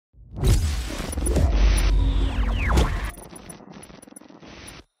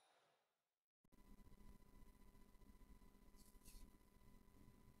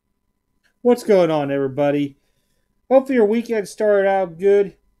What's going on, everybody? Hopefully, your weekend started out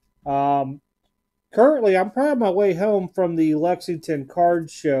good. Um, Currently, I'm probably on my way home from the Lexington card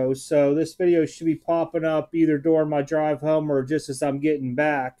show, so this video should be popping up either during my drive home or just as I'm getting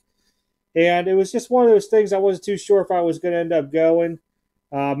back. And it was just one of those things I wasn't too sure if I was going to end up going,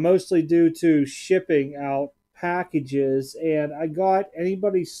 mostly due to shipping out packages. And I got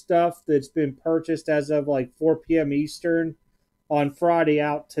anybody's stuff that's been purchased as of like 4 p.m. Eastern on Friday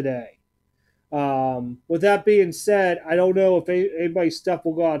out today. With that being said, I don't know if anybody's stuff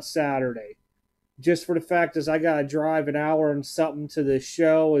will go out Saturday. Just for the fact is, I gotta drive an hour and something to the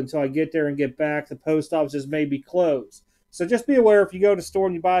show until I get there and get back. The post offices may be closed, so just be aware if you go to the store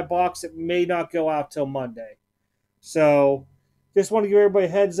and you buy a box, it may not go out till Monday. So, just want to give everybody a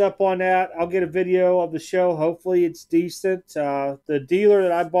heads up on that. I'll get a video of the show. Hopefully, it's decent. The dealer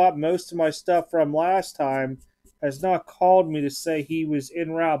that I bought most of my stuff from last time has not called me to say he was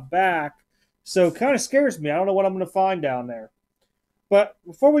en route back. So, it kind of scares me. I don't know what I'm going to find down there. But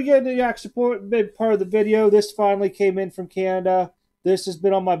before we get into the actual big part of the video, this finally came in from Canada. This has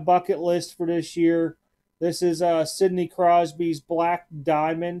been on my bucket list for this year. This is Sidney Crosby's Black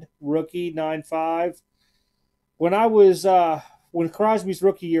Diamond Rookie 9.5. When I was when Crosby's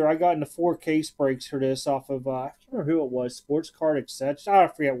rookie year, I got into 4 case breaks for this off of I can't remember who it was, Sports Card Etc. I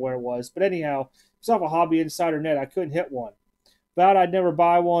forget what it was, but anyhow, it's off a Hobby Insider Net. I couldn't hit one. Thought I'd never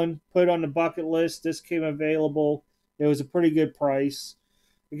buy one. Put it on the bucket list. This came available. It was a pretty good price.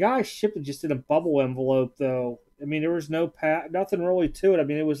 The guy shipped it just in a bubble envelope, though. I mean, there was nothing really to it. I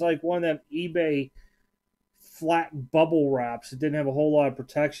mean, it was like one of them eBay flat bubble wraps. It didn't have a whole lot of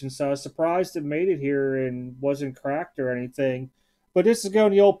protection, so I was surprised it made it here and wasn't cracked or anything. But this is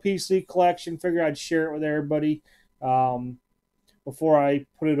going to the old PC collection. Figured I'd share it with everybody um, before I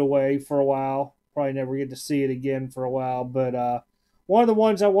put it away for a while. Probably never get to see it again for a while. But one of the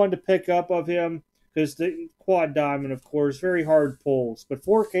ones I wanted to pick up of him, because the quad diamond, of course, very hard pulls. But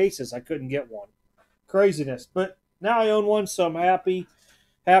 4 cases, I couldn't get one. Craziness. But now I own one, so I'm happy.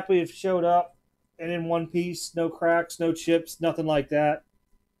 Happy it showed up and in one piece. No cracks, no chips, nothing like that.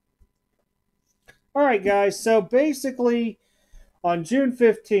 All right, guys. So basically, on June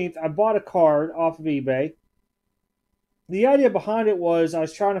 15th, I bought a card off of eBay. The idea behind it was I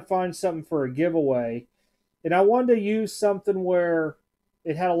was trying to find something for a giveaway, and I wanted to use something where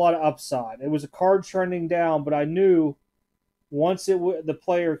it had a lot of upside. It was a card trending down, but I knew once the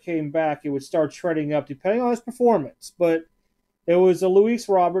player came back, it would start trending up depending on his performance. But it was a Luis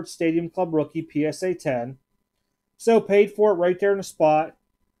Roberts Stadium Club rookie PSA 10. So paid for it right there in the spot.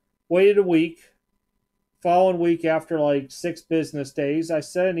 Waited a week. Following week, after like 6 business days, I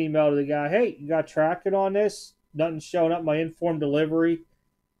sent an email to the guy. Hey, you got tracking on this? Nothing's showing up my informed delivery.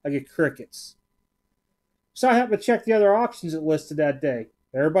 I get crickets. So I happened to check the other auctions it listed that day.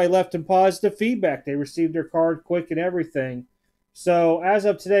 Everybody left in positive feedback. They received their card quick and everything. So as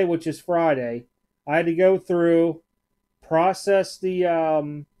of today, which is Friday, I had to go through, process the,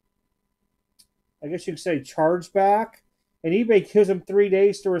 I guess you could say, chargeback, and eBay gives them 3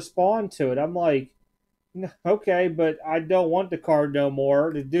 days to respond to it. I'm like, okay, but I don't want the card no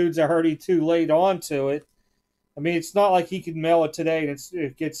more. The dude's already too late onto it. I mean, it's not like he can mail it today and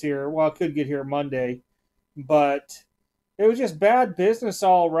it gets here. Well, it could get here Monday, but it was just bad business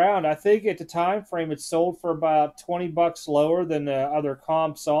all around. I think at the time frame it sold for about $20 lower than the other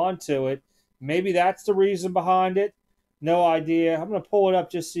comps onto it. Maybe that's the reason behind it. No idea. I'm going to pull it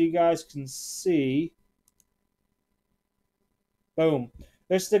up just so you guys can see. Boom.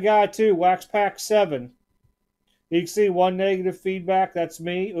 This is the guy too, Wax Pack 7. You can see one negative feedback, that's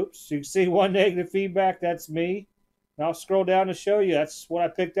me. Oops, you can see one negative feedback, that's me. And I'll scroll down to show you. That's what I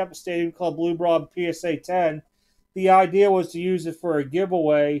picked up at Stadium Club Blue Broad PSA 10. The idea was to use it for a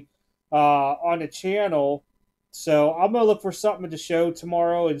giveaway on the channel. So I'm going to look for something to show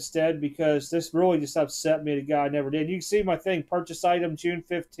tomorrow instead, because this really just upset me. The guy never did. You can see my thing, purchase item June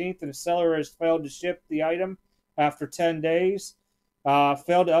 15th, and the seller has failed to ship the item after 10 days.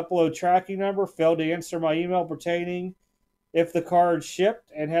 Failed to upload tracking number, failed to answer my email pertaining if the card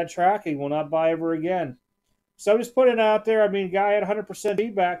shipped and had tracking, will not buy ever again. So I'm just putting it out there. I mean, guy had 100%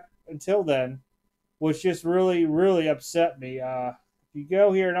 feedback until then, which just really, really upset me. If you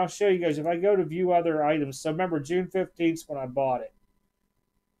go here, and I'll show you guys, if I go to view other items, so remember June 15th is when I bought it.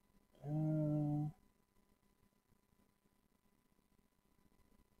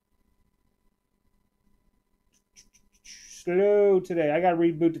 Slow today. I got to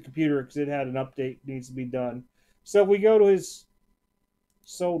reboot the computer because it had an update needs to be done. So if we go to his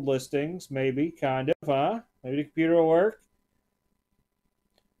sold listings, maybe, kind of, huh? Maybe the computer will work.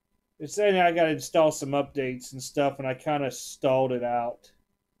 It's saying I got to install some updates and stuff, and I kind of stalled it out.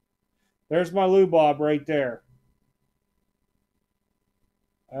 There's my Lubob right there.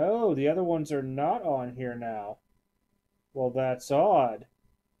 Oh, the other ones are not on here now. Well, that's odd.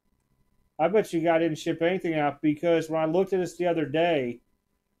 I bet you I didn't ship anything out because when I looked at this the other day,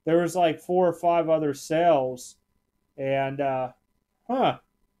 there was like 4 or 5 other sales, and not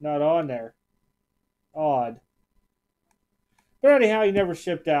on there. Odd. But anyhow, he never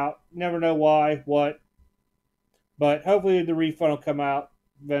shipped out. Never know why, what. But hopefully the refund will come out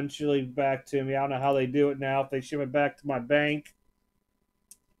eventually back to me. I don't know how they do it now. If they ship it back to my bank,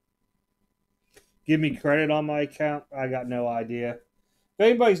 give me credit on my account, I got no idea. If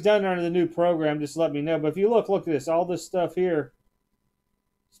anybody's done it under the new program, just let me know. But if you look at this. All this stuff here.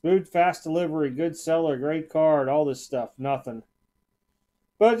 Smooth, fast delivery, good seller, great card, all this stuff. Nothing.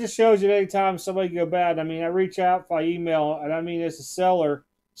 But it just shows you that anytime somebody go bad, I mean, I reach out by email, and I mean, as a seller,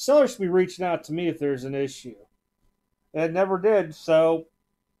 sellers should be reaching out to me if there's an issue. And it never did, so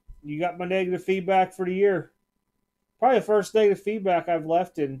you got my negative feedback for the year. Probably the first negative feedback I've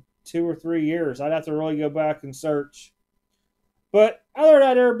left in 2 or 3 years. I'd have to really go back and search. But other than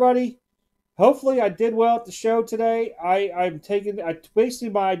that, everybody, hopefully I did well at the show today. Basically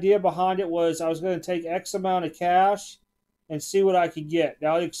my idea behind it was I was going to take X amount of cash and see what I could get.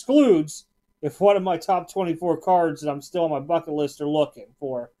 Now it excludes if one of my top 24 cards that I'm still on my bucket list are looking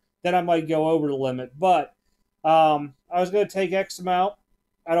for. Then I might go over the limit. But I was going to take X amount.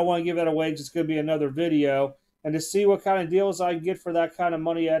 I don't want to give that away because it's going to be another video. And to see what kind of deals I can get for that kind of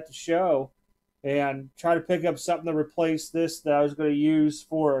money at the show. And try to pick up something to replace this that I was going to use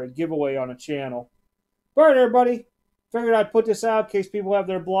for a giveaway on a channel. All right, everybody. Figured I'd put this out in case people have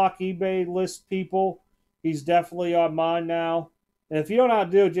their block eBay list people. He's definitely on mine now. And if you don't know how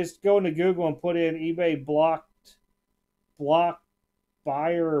to do it, just go into Google and put in eBay block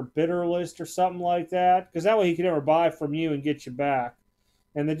buyer or bidder list or something like that. Because that way he can never buy from you and get you back.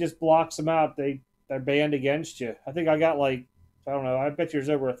 And then just blocks them out. They're banned against you. I think I got like, I don't know, I bet there's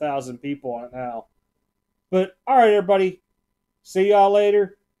over 1,000 people on it now. But, all right, everybody. See y'all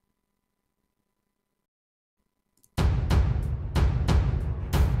later.